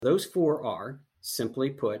Those four are, simply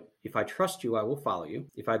put, if I trust you, I will follow you.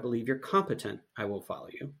 If I believe you're competent, I will follow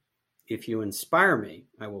you. If you inspire me,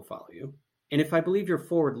 I will follow you. And if I believe you're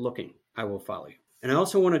forward-looking, I will follow you. And I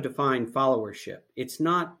also want to define followership. It's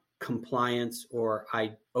not compliance or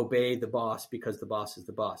I obey the boss because the boss is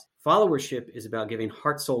the boss. Followership is about giving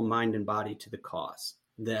heart, soul, mind, and body to the cause.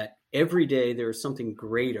 That every day there is something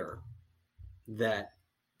greater that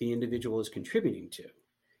the individual is contributing to.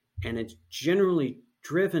 And it's generally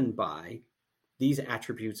driven by these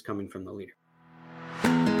attributes coming from the leader.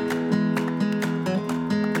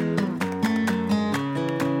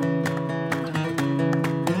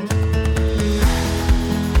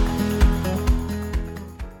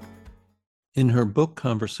 In her book,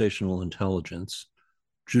 Conversational Intelligence,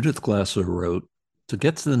 Judith Glaser wrote, "To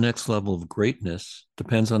get to the next level of greatness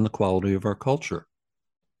depends on the quality of our culture,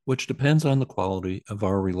 which depends on the quality of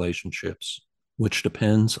our relationships, which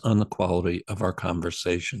depends on the quality of our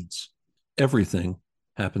conversations. Everything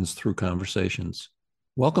happens through conversations."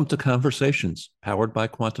 Welcome to Conversations, powered by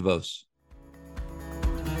Quantuvos.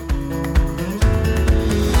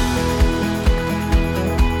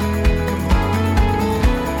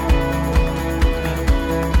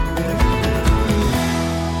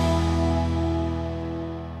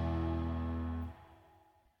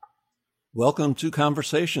 Welcome to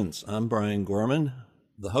Conversations. I'm Brian Gorman,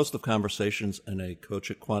 the host of Conversations and a coach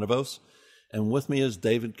at Quantuvos. And with me is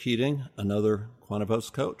David Keating, another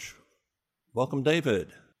Quantuvos coach. Welcome,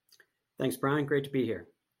 David. Thanks, Brian. Great to be here.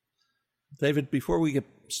 David, before we get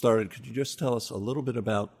started, could you just tell us a little bit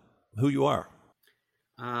about who you are?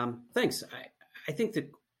 Thanks. I think the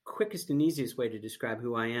quickest and easiest way to describe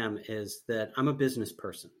who I am is that I'm a business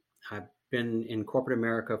person. I've been in corporate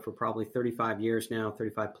America for probably 35 years now,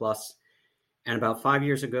 35 plus. And about 5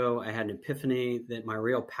 years ago, I had an epiphany that my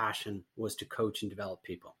real passion was to coach and develop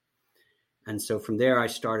people. And so from there, I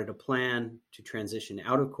started a plan to transition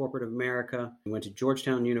out of corporate America. I went to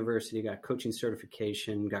Georgetown University, got coaching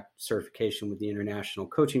certification, got certification with the International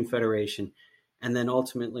Coaching Federation, and then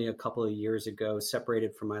ultimately a couple of years ago,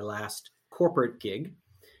 separated from my last corporate gig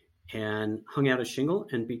and hung out a shingle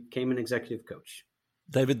and became an executive coach.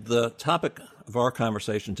 David, the topic of our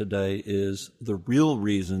conversation today is the real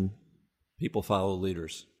reason people follow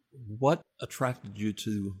leaders. What attracted you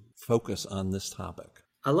to focus on this topic?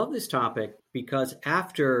 I love this topic because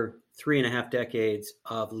after 3.5 decades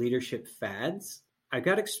of leadership fads, I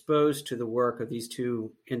got exposed to the work of these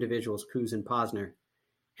two individuals, Kouzes and Posner,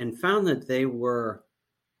 and found that they were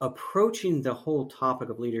approaching the whole topic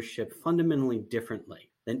of leadership fundamentally differently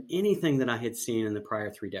than anything that I had seen in the prior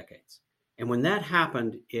 3 decades. And when that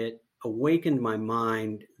happened, it awakened my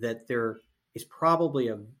mind that there is probably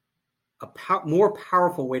a more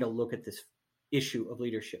powerful way to look at this issue of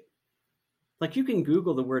leadership. Like you can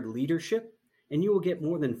Google the word leadership and you will get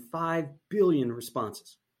more than 5 billion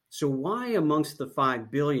responses. So why amongst the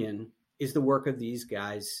 5 billion is the work of these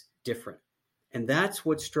guys different? And that's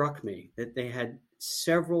what struck me, that they had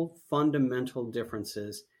several fundamental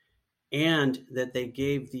differences and that they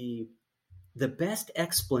gave the best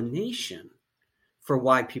explanation for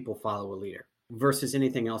why people follow a leader versus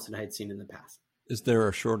anything else that I had seen in the past. Is there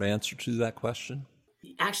a short answer to that question?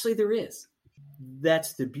 Actually, there is.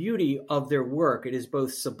 That's the beauty of their work. It is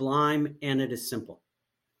both sublime and it is simple.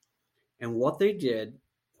 And what they did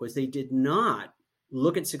was they did not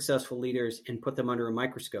look at successful leaders and put them under a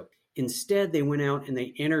microscope. Instead, they went out and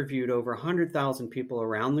they interviewed over 100,000 people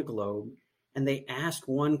around the globe, and they asked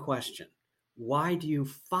one question: why do you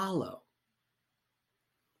follow?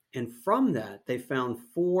 And from that, they found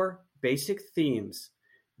 4 basic themes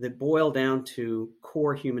that boil down to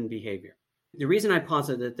core human behavior. The reason I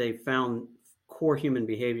posit that they found core human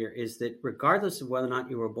behavior is that regardless of whether or not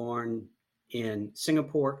you were born in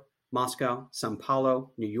Singapore, Moscow, Sao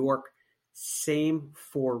Paulo, New York, same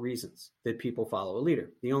 4 reasons that people follow a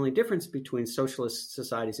leader. The only difference between socialist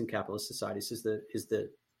societies and capitalist societies is the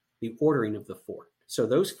ordering of the 4. So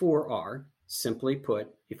those 4 are, simply put,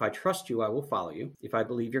 if I trust you, I will follow you. If I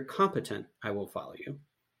believe you're competent, I will follow you.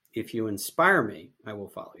 If you inspire me, I will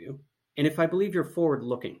follow you. And if I believe you're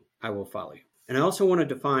forward-looking, I will follow you. And I also want to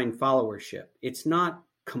define followership. It's not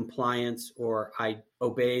compliance or I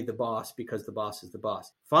obey the boss because the boss is the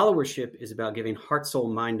boss. Followership is about giving heart, soul,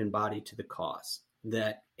 mind, and body to the cause.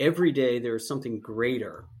 That every day there is something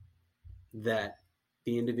greater that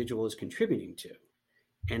the individual is contributing to.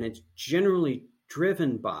 And it's generally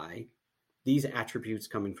driven by these attributes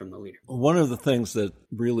coming from the leader. One of the things that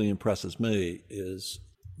really impresses me is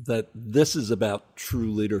that this is about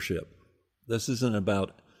true leadership. This isn't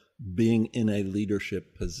about being in a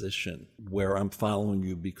leadership position where I'm following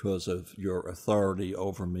you because of your authority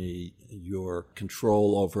over me, your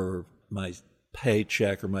control over my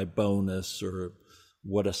paycheck or my bonus or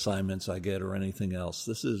what assignments I get or anything else.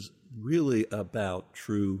 This is really about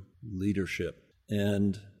true leadership.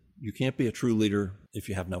 And you can't be a true leader if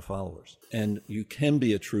you have no followers. And you can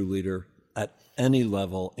be a true leader at any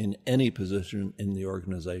level, in any position in the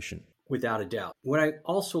organization. Without a doubt. What I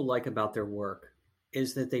also like about their work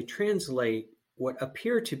is that they translate what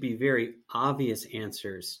appear to be very obvious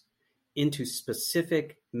answers into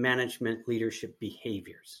specific management leadership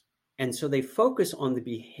behaviors. And so they focus on the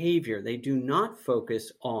behavior. They do not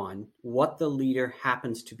focus on what the leader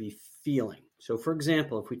happens to be feeling. So for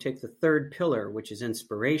example, if we take the third pillar, which is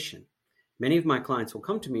inspiration, many of my clients will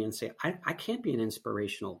come to me and say, I can't be an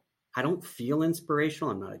inspirational. I don't feel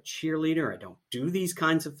inspirational. I'm not a cheerleader. I don't do these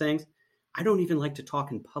kinds of things. I don't even like to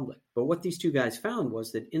talk in public. But what these two guys found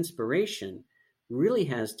was that inspiration really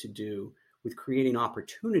has to do with creating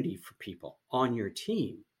opportunity for people on your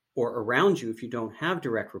team or around you if you don't have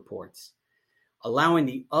direct reports, allowing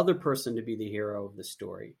the other person to be the hero of the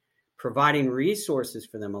story, providing resources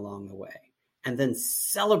for them along the way, and then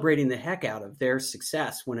celebrating the heck out of their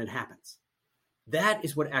success when it happens. That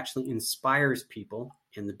is what actually inspires people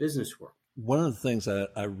in the business world. One of the things that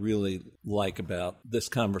I really like about this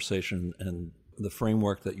conversation and the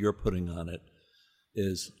framework that you're putting on it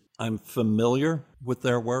is I'm familiar with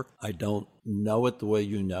their work. I don't know it the way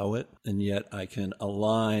you know it, and yet I can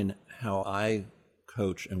align how I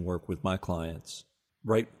coach and work with my clients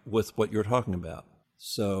right with what you're talking about.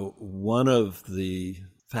 So one of the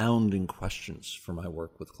founding questions for my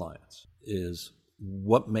work with clients is,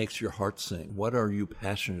 what makes your heart sing? What are you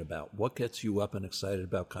passionate about? What gets you up and excited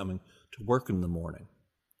about coming to work in the morning?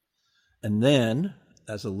 And then,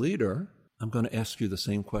 as a leader, I'm going to ask you the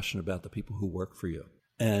same question about the people who work for you.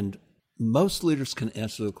 And most leaders can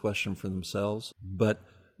answer the question for themselves, but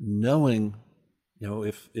knowing,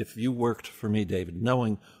 if you worked for me, David,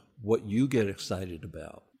 knowing what you get excited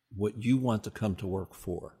about, what you want to come to work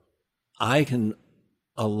for, I can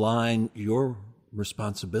align your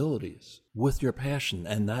responsibilities with your passion,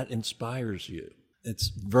 and that inspires you. It's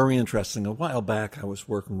very interesting. A while back, I was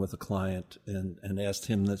working with a client and asked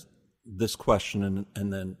him this question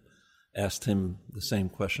and then asked him the same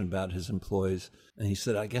question about his employees. And he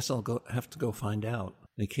said, I guess I'll have to go find out.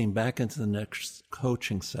 And he came back into the next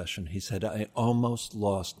coaching session. He said, I almost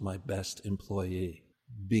lost my best employee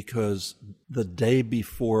because the day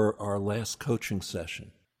before our last coaching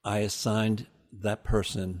session, I assigned that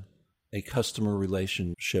person a customer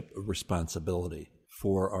relationship responsibility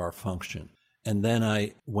for our function. And then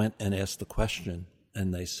I went and asked the question,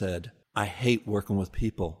 and they said, I hate working with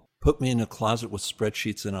people. Put me in a closet with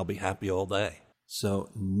spreadsheets and I'll be happy all day. So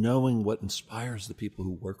knowing what inspires the people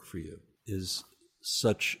who work for you is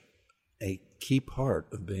such a key part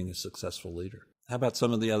of being a successful leader. How about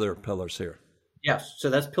some of the other pillars here? Yes, so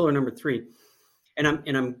that's pillar number 3. And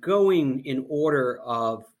I'm going in order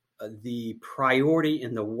of the priority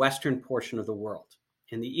in the Western portion of the world.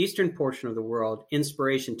 In the Eastern portion of the world,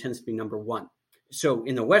 inspiration tends to be number 1. So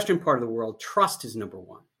in the Western part of the world, trust is number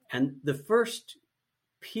 1. And the first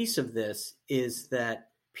piece of this is that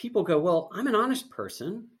people go, well, I'm an honest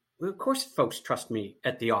person. Well, of course, folks trust me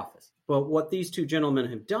at the office. But what these two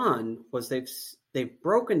gentlemen have done was they've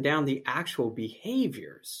broken down the actual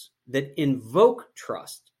behaviors that invoke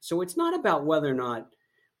trust. So it's not about whether or not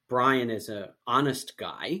Brian is an honest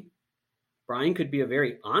guy. Brian could be a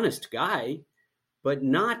very honest guy, but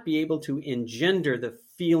not be able to engender the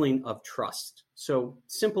feeling of trust. So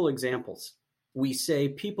simple examples. We say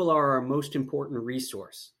people are our most important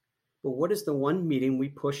resource. But what is the one meeting we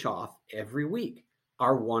push off every week?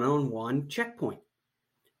 Our one-on-one checkpoint.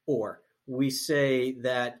 Or we say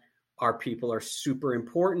that our people are super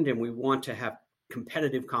important and we want to have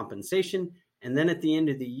competitive compensation. And then at the end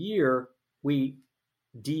of the year, we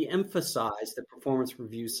de-emphasize the performance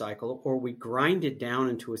review cycle, or we grind it down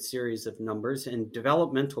into a series of numbers, and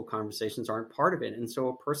developmental conversations aren't part of it. And so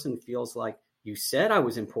a person feels like, you said I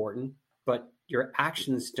was important, but your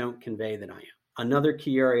actions don't convey that I am. Another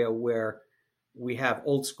key area where we have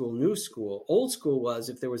old school, new school. Old school was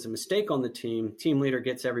if there was a mistake on the team leader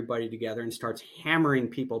gets everybody together and starts hammering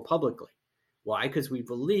people publicly. Why? Because we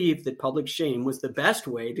believed that public shame was the best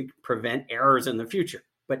way to prevent errors in the future.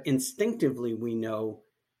 But instinctively, we know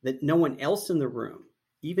that no one else in the room,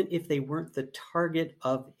 even if they weren't the target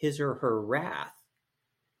of his or her wrath,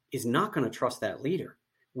 is not going to trust that leader,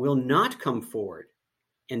 will not come forward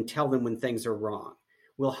and tell them when things are wrong,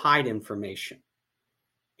 will hide information,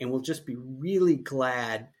 and will just be really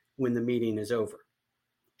glad when the meeting is over.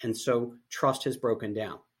 And so trust has broken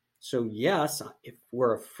down. So yes, if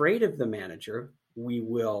we're afraid of the manager, we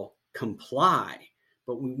will comply,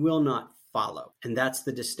 but we will not follow. And that's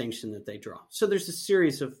the distinction that they draw. So there's a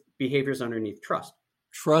series of behaviors underneath trust.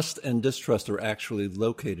 Trust and distrust are actually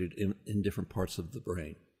located in different parts of the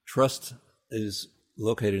brain. Trust is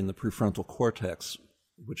located in the prefrontal cortex,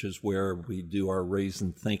 which is where we do our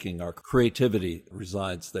reasoned thinking, our creativity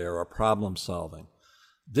resides there, our problem solving.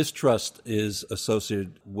 Distrust is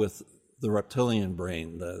associated with the reptilian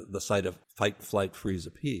brain, the site of fight, flight, freeze,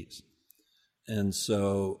 appease. And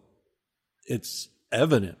so it's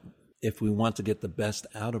evident if we want to get the best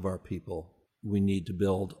out of our people, we need to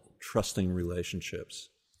build trusting relationships.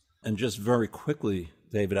 And just very quickly,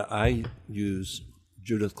 David, I use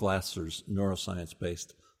Judith Glaser's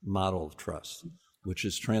neuroscience-based model of trust, which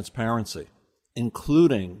is transparency,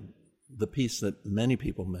 including the piece that many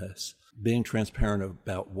people miss, being transparent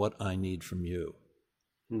about what I need from you.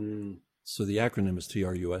 So the acronym is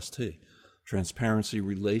TRUST, transparency,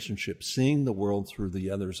 relationship, seeing the world through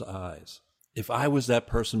the other's eyes. If I was that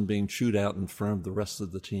person being chewed out in front of the rest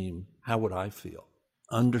of the team, how would I feel?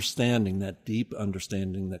 Understanding, that deep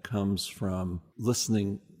understanding that comes from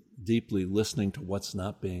listening deeply, listening to what's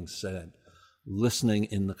not being said, listening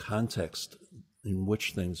in the context in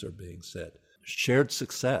which things are being said. Shared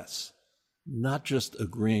success, not just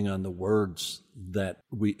agreeing on the words that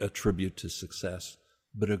we attribute to success,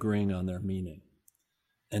 but agreeing on their meaning.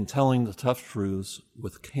 And telling the tough truths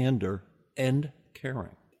with candor and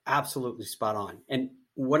caring. Absolutely spot on. And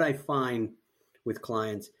what I find with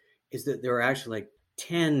clients is that there are actually like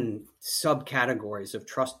 10 subcategories of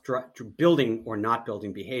trust building or not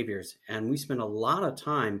building behaviors. And we spend a lot of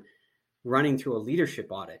time running through a leadership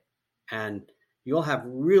audit. And you'll have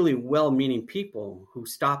really well-meaning people who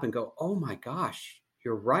stop and go, oh my gosh,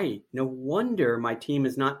 you're right. No wonder my team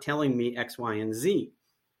is not telling me X, Y, and Z.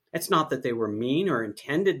 It's not that they were mean or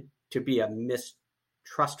intended to be a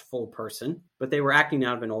mistrustful person, but they were acting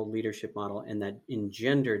out of an old leadership model, and that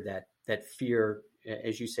engendered that fear,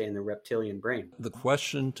 as you say, in the reptilian brain. The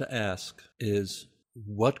question to ask is,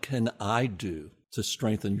 what can I do to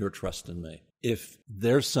strengthen your trust in me? If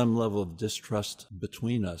there's some level of distrust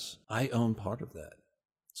between us, I own part of that.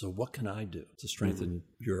 So what can I do to strengthen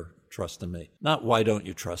your trust in me? Not why don't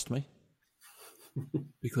you trust me?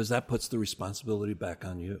 Because that puts the responsibility back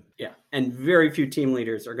on you. Yeah. And very few team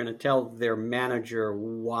leaders are going to tell their manager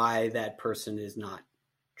why that person is not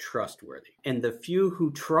trustworthy. And the few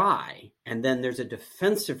who try, and then there's a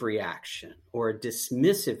defensive reaction or a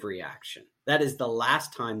dismissive reaction, that is the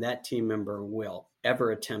last time that team member will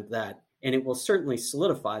ever attempt that. And it will certainly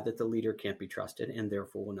solidify that the leader can't be trusted and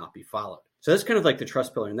therefore will not be followed. So that's kind of like the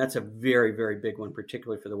trust pillar. And that's a very, very big one,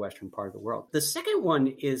 particularly for the Western part of the world. The second one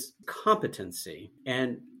is competency.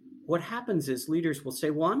 And what happens is leaders will say,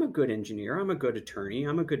 well, I'm a good engineer. I'm a good attorney.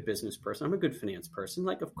 I'm a good business person. I'm a good finance person.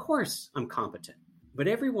 Like, of course, I'm competent. But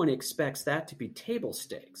everyone expects that to be table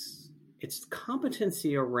stakes. It's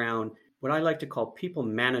competency around what I like to call people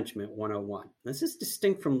management 101. This is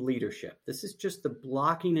distinct from leadership. This is just the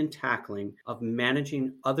blocking and tackling of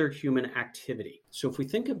managing other human activity. So if we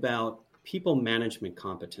think about people management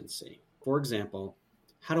competency, for example,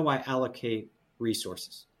 how do I allocate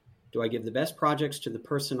resources? Do I give the best projects to the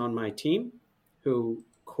person on my team who,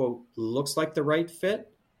 quote, looks like the right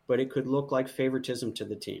fit, but it could look like favoritism to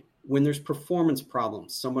the team? When there's performance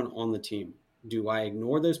problems, someone on the team, do I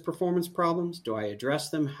ignore those performance problems? Do I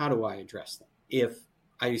address them? How do I address them? If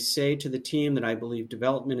I say to the team that I believe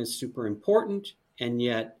development is super important, and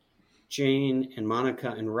yet Jane and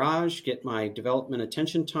Monica and Raj get my development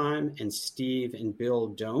attention time and Steve and Bill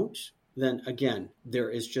don't, then again,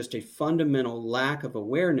 there is just a fundamental lack of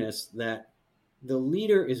awareness that the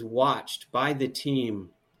leader is watched by the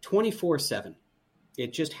team 24/7.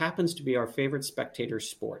 It just happens to be our favorite spectator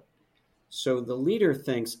sport. So the leader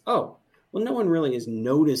thinks, oh, well, no one really is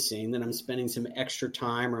noticing that I'm spending some extra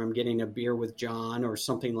time or I'm getting a beer with John or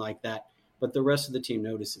something like that, but the rest of the team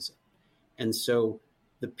notices it. And so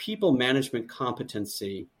the people management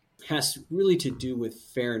competency has really to do with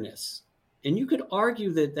fairness. And you could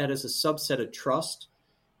argue that that is a subset of trust,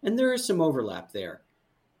 and there is some overlap there,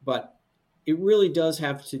 but it really does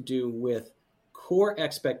have to do with core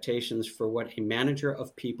expectations for what a manager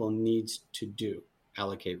of people needs to do: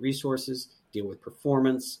 allocate resources, deal with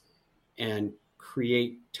performance, and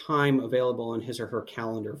create time available on his or her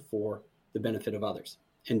calendar for the benefit of others.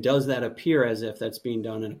 And does that appear as if that's being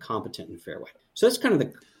done in a competent and fair way? So that's kind of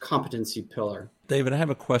the competency pillar. David, I have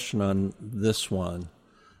a question on this one.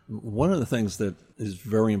 One of the things that is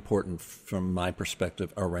very important from my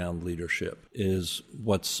perspective around leadership is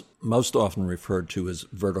what's most often referred to as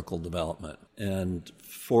vertical development. And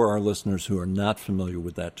for our listeners who are not familiar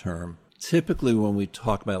with that term, typically when we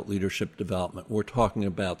talk about leadership development, we're talking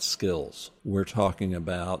about skills. We're talking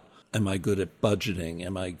about, am I good at budgeting?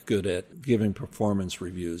 Am I good at giving performance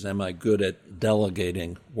reviews? Am I good at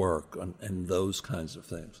delegating work and those kinds of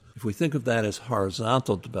things? If we think of that as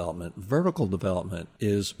horizontal development, vertical development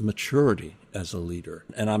is maturity as a leader.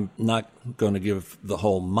 And I'm not going to give the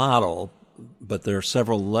whole model, but there are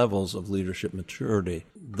several levels of leadership maturity.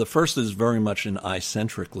 The first is very much an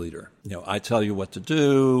I-centric leader. I tell you what to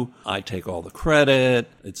do, I take all the credit,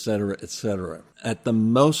 et cetera, et cetera. At the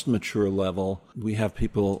most mature level, we have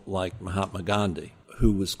people like Mahatma Gandhi,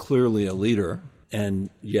 who was clearly a leader, and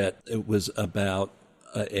yet it was about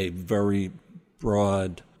a very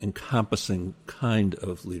broad, encompassing kind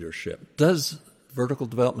of leadership. Does vertical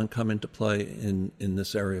development come into play in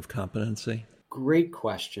this area of competency? Great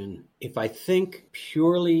question. If I think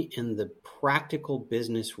purely in the practical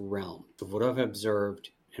business realm of what I've observed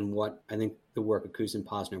and what I think the work of Kouzes and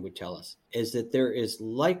Posner would tell us, is that there is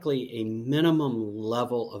likely a minimum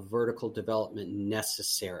level of vertical development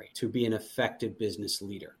necessary to be an effective business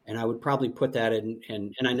leader. And I would probably put that in,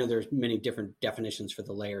 and I know there's many different definitions for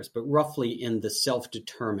the layers, but roughly in the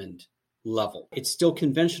self-determined level. It's still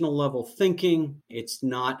conventional level thinking. It's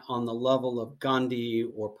not on the level of Gandhi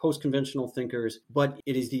or post-conventional thinkers, but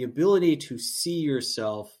it is the ability to see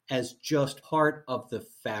yourself as just part of the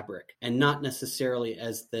fabric and not necessarily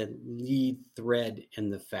as the lead thread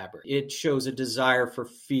in the fabric. It shows a desire for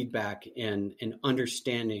feedback and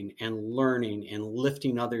understanding and learning and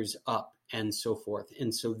lifting others up and so forth.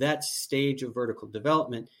 And so that stage of vertical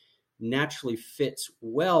development naturally fits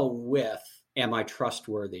well with, am I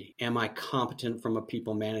trustworthy? Am I competent from a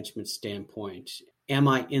people management standpoint? Am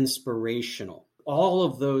I inspirational? All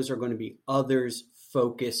of those are going to be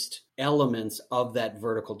others-focused elements of that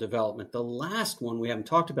vertical development. The last one we haven't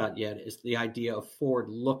talked about yet is the idea of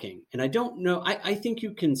forward-looking. And I don't know, I think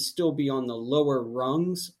you can still be on the lower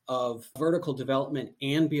rungs of vertical development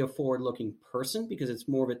and be a forward-looking person because it's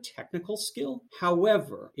more of a technical skill.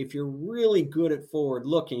 However, if you're really good at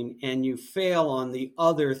forward-looking and you fail on the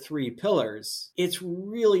other three pillars, it's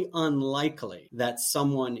really unlikely that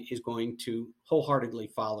someone is going to wholeheartedly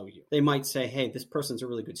follow you. They might say, hey, this person's a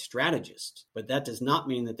really good strategist, but that does not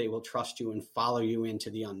mean that they will trust you and follow you into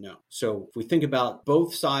the unknown. So if we think about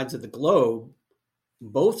both sides of the globe,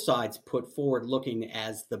 both sides put forward looking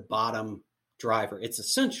as the bottom driver. It's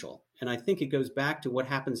essential. And I think it goes back to what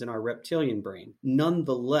happens in our reptilian brain.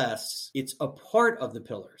 Nonetheless, it's a part of the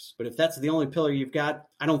pillars. But if that's the only pillar you've got,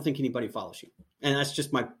 I don't think anybody follows you. And that's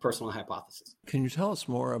just my personal hypothesis. Can you tell us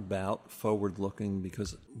more about forward-looking?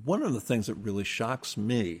 Because one of the things that really shocks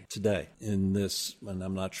me today in this, and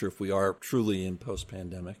I'm not sure if we are truly in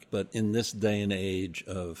post-pandemic, but in this day and age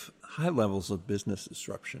of high levels of business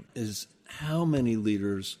disruption, is how many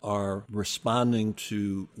leaders are responding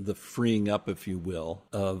to the freeing up, if you will,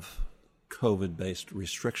 of COVID-based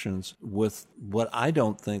restrictions with what I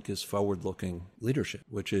don't think is forward-looking leadership,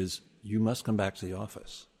 which is you must come back to the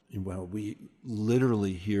office. Well, we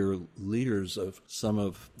literally hear leaders of some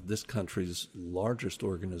of this country's largest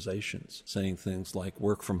organizations saying things like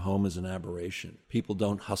work from home is an aberration. People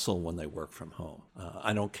don't hustle when they work from home.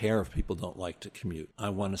 I don't care if people don't like to commute. I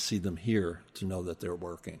want to see them here to know that they're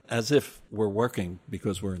working, as if we're working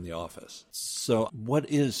because we're in the office. So what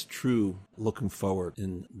is true looking forward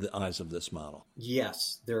in the eyes of this model?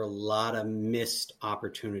 Yes, there are a lot of missed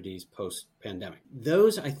opportunities post-pandemic.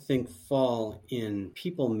 Those, I think, fall in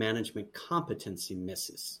people management competency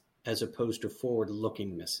misses as opposed to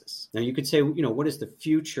forward-looking misses. Now, you could say, what is the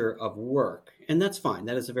future of work? And that's fine.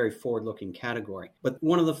 That is a very forward-looking category. But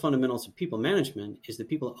one of the fundamentals of people management is that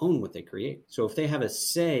people own what they create. So if they have a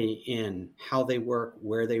say in how they work,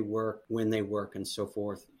 where they work, when they work, and so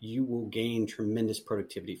forth, you will gain tremendous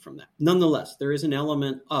productivity from that. Nonetheless, there is an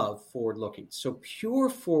element of forward-looking. So pure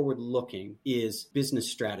forward-looking is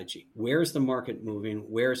business strategy. Where is the market moving?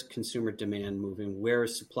 Where is consumer demand moving? Where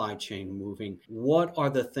is supply chain moving? What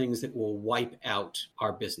are the things that will wipe out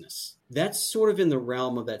our business? That's sort of in the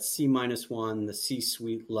realm of that C-1, the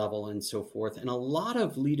C-suite level and so forth. And a lot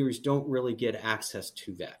of leaders don't really get access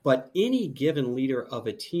to that. But any given leader of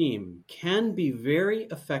a team can be very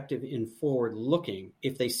effective in forward looking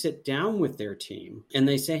if they sit down with their team and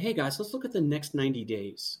they say, hey guys, let's look at the next 90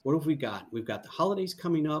 days. What have we got? We've got the holidays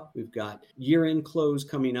coming up. We've got year-end close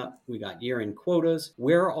coming up. We got year-end quotas.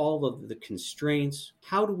 Where are all of the constraints?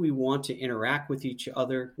 How do we want to interact with each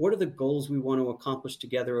other? What are the goals we want to accomplish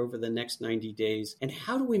together over the next 90 days? And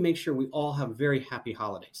how do we make sure we all have very happy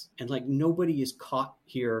holidays. And like nobody is caught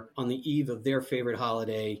here on the eve of their favorite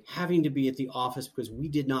holiday having to be at the office because we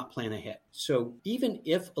did not plan ahead. So even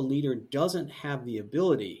if a leader doesn't have the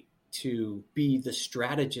ability to be the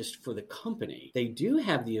strategist for the company, they do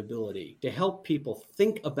have the ability to help people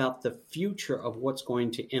think about the future of what's going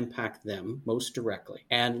to impact them most directly.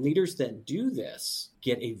 And leaders that do this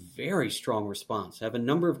get a very strong response. I have a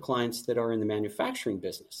number of clients that are in the manufacturing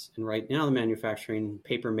business. And right now, the manufacturing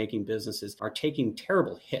paper making businesses are taking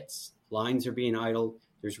terrible hits. Lines are being idled.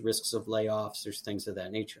 There's risks of layoffs. There's things of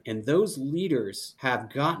that nature. And those leaders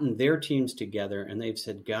have gotten their teams together and they've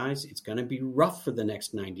said, guys, it's going to be rough for the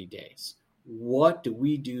next 90 days. What do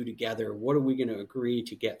we do together? What are we going to agree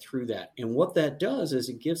to get through that? And what that does is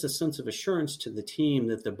it gives a sense of assurance to the team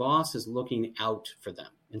that the boss is looking out for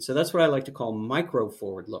them. And so that's what I like to call micro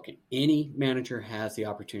forward looking. Any manager has the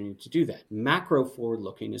opportunity to do that. Macro forward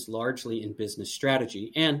looking is largely in business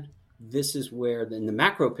strategy. And this is where, in the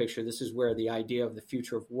macro picture, this is where the idea of the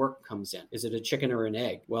future of work comes in. Is it a chicken or an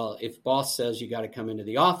egg? Well, if boss says you got to come into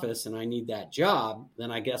the office and I need that job, then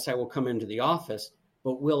I guess I will come into the office.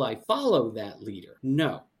 But will I follow that leader?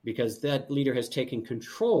 No, because that leader has taken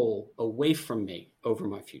control away from me over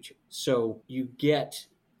my future. So you get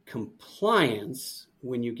compliance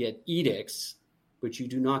when you get edicts, but you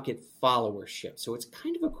do not get followership. So it's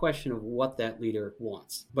kind of a question of what that leader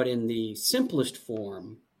wants. But in the simplest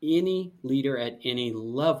form, any leader at any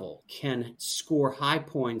level can score high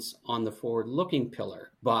points on the forward-looking pillar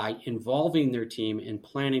by involving their team in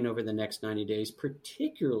planning over the next 90 days,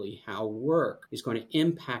 particularly how work is going to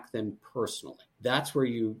impact them personally. That's where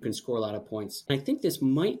you can score a lot of points. And I think this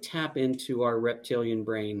might tap into our reptilian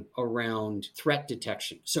brain around threat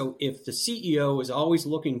detection. So if the CEO is always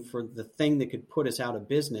looking for the thing that could put us out of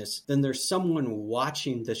business, then there's someone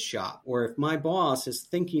watching the shop. Or if my boss is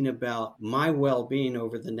thinking about my well-being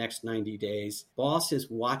over the next 90 days, boss is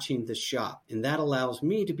watching the shop. And that allows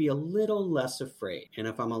me to be a little less afraid. And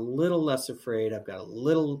if I'm a little less afraid, I've got a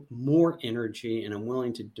little more energy and I'm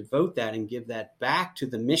willing to devote that and give that back to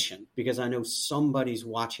the mission because I know somebody's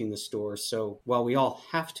watching the store. So while we all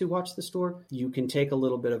have to watch the store, you can take a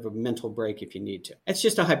little bit of a mental break if you need to. It's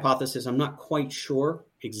just a hypothesis. I'm not quite sure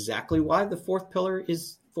exactly why the fourth pillar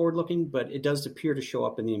is forward-looking, but it does appear to show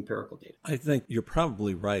up in the empirical data. I think you're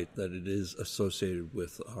probably right that it is associated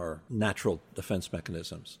with our natural defense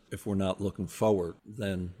mechanisms. If we're not looking forward,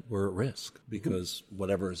 then we're at risk because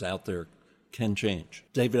whatever is out there can change.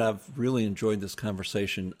 David, I've really enjoyed this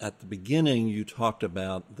conversation. At the beginning, you talked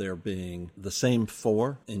about there being the same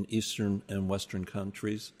 4 in Eastern and Western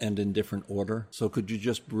countries and in different order. So could you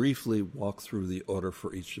just briefly walk through the order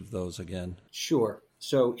for each of those again? Sure.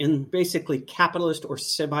 So in basically capitalist or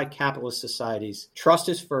semi-capitalist societies, trust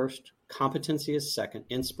is first, competency is second,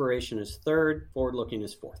 inspiration is third, forward-looking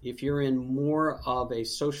is fourth. If you're in more of a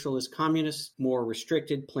socialist, communist, more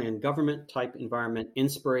restricted, planned government type environment,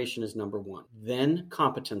 inspiration is number 1, then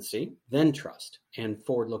competency, then trust, and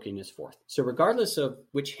forward-looking is fourth. So regardless of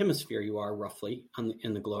which hemisphere you are roughly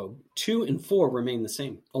in the globe, 2 and 4 remain the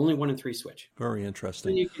same. Only 1 and 3 switch. Very interesting.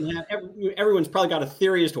 And you can have everyone's probably got a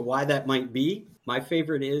theory as to why that might be. My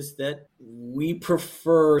favorite is that we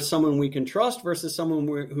prefer someone we can trust versus someone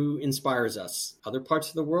who inspires us. Other parts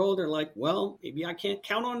of the world are like, well, maybe I can't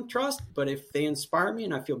count on trust, but if they inspire me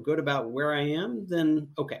and I feel good about where I am, then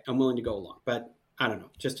okay, I'm willing to go along. But I don't know,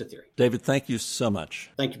 just a theory. David, thank you so much.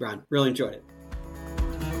 Thank you, Brian. Really enjoyed it.